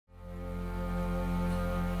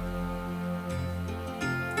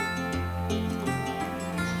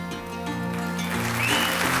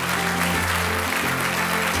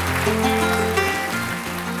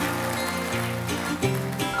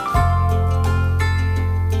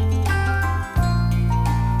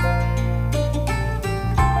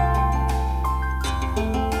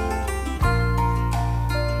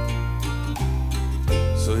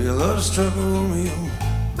starstruck Romeo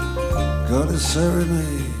got his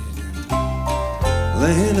serenade,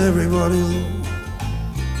 laying everybody low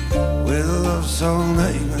with a love song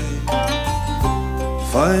that he made.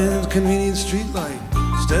 Finds convenient streetlight,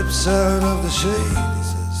 steps out of the shade. He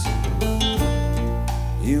says,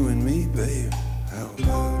 you and me, babe, how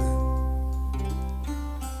about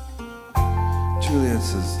it? Juliet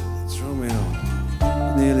says, it's Romeo,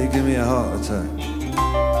 you nearly give me a heart attack.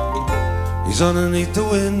 He's underneath the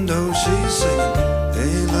window, she's singing,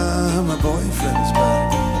 hey la, my boyfriend's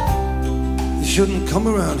back. You shouldn't come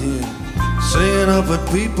around here singing up at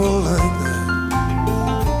people like that.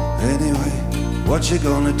 Anyway, what you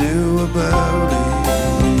gonna do about it?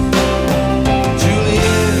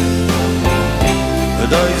 Juliet, the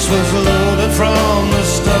dice was loaded from the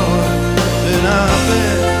start, and I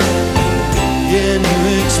bet, yeah, and you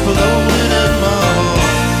exploded in my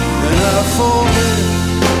heart, and I forget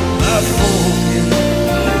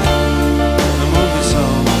the movie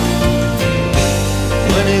song.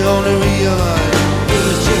 When you gonna realize it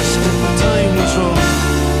was just that the time was wrong?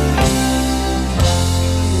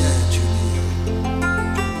 Yeah, Juliet.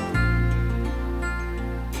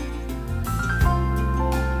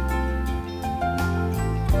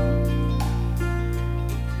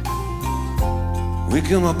 We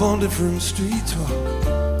come up on different streets,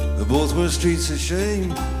 well, they both were streets of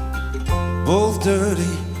shame, both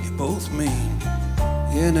dirty, both mean.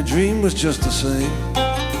 Yeah, and the dream was just the same.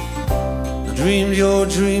 I dreamed your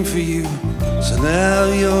dream for you, so now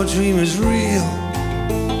your dream is real.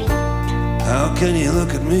 How can you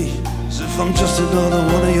look at me as if I'm just another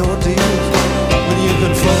one of your deals? When you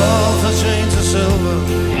can fall for chains of silver,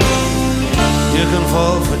 you can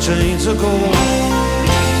fall for chains of gold,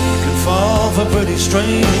 you can fall for pretty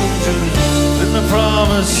strangers, and the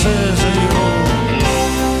promises of your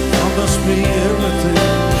promise me everything.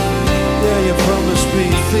 Yeah, you promised me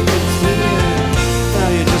thick and thin, yeah. Now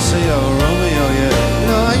you just say, oh, Romeo, yeah. You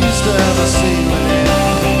know, I used to have a scene with you,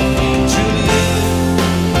 Juliet.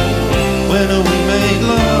 When we made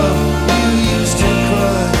love, you used to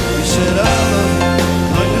cry. You said, I love you,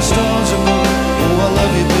 like the stars above. Oh, I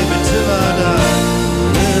love you, baby, till I die.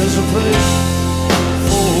 There's a place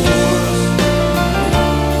for us.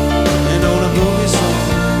 You know the movie song.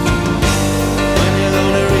 When you're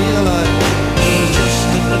gonna realize it was just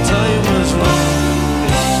that the time was wrong.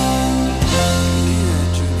 Yeah,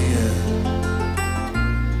 Juliet.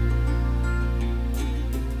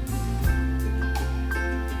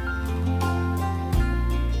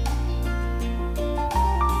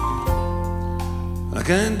 I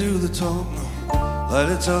can't do the talk, no, like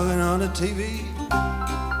they're talking on the TV.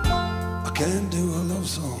 I can't do a love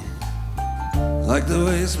song like the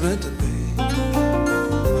way it's meant to be.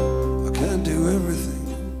 I can't do everything,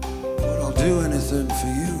 but I'll do anything for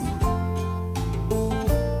you.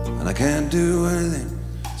 And I can't do anything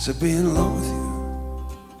except be in love with you.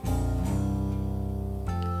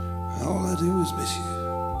 All I do is miss you,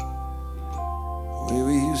 the way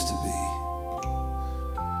we used to be.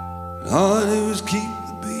 And all I do is keep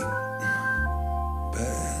the beat,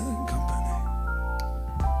 bad company.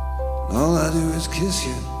 And all I do is kiss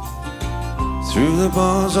you through the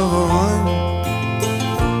bars of a wine.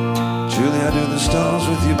 Julie, I do the stars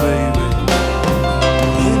with you, baby,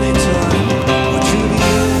 anytime. Oh,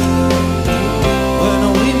 Juliet, when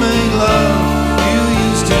we made love, you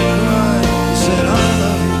used to cry. You said, I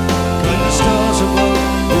love you, like the stars above.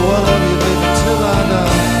 Oh, I love you, baby, till I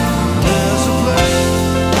die. There's a place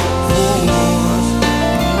for us.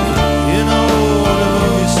 You know the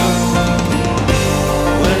movie song.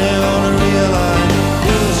 When you're gonna realize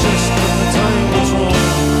it was just that the time was wrong.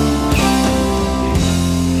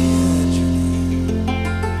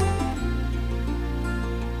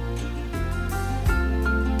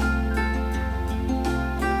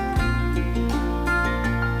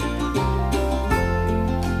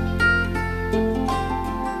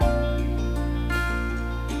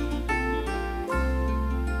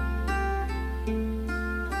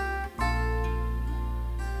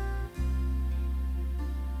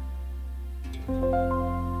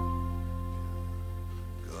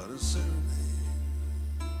 Got a serenade,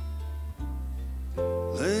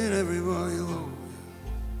 laid everybody low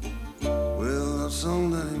with a song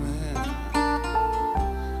that he made.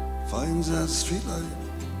 Finds that streetlight,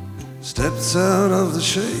 steps out of the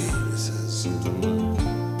shade. He says,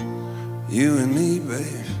 you and me,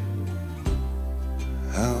 babe,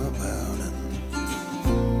 how about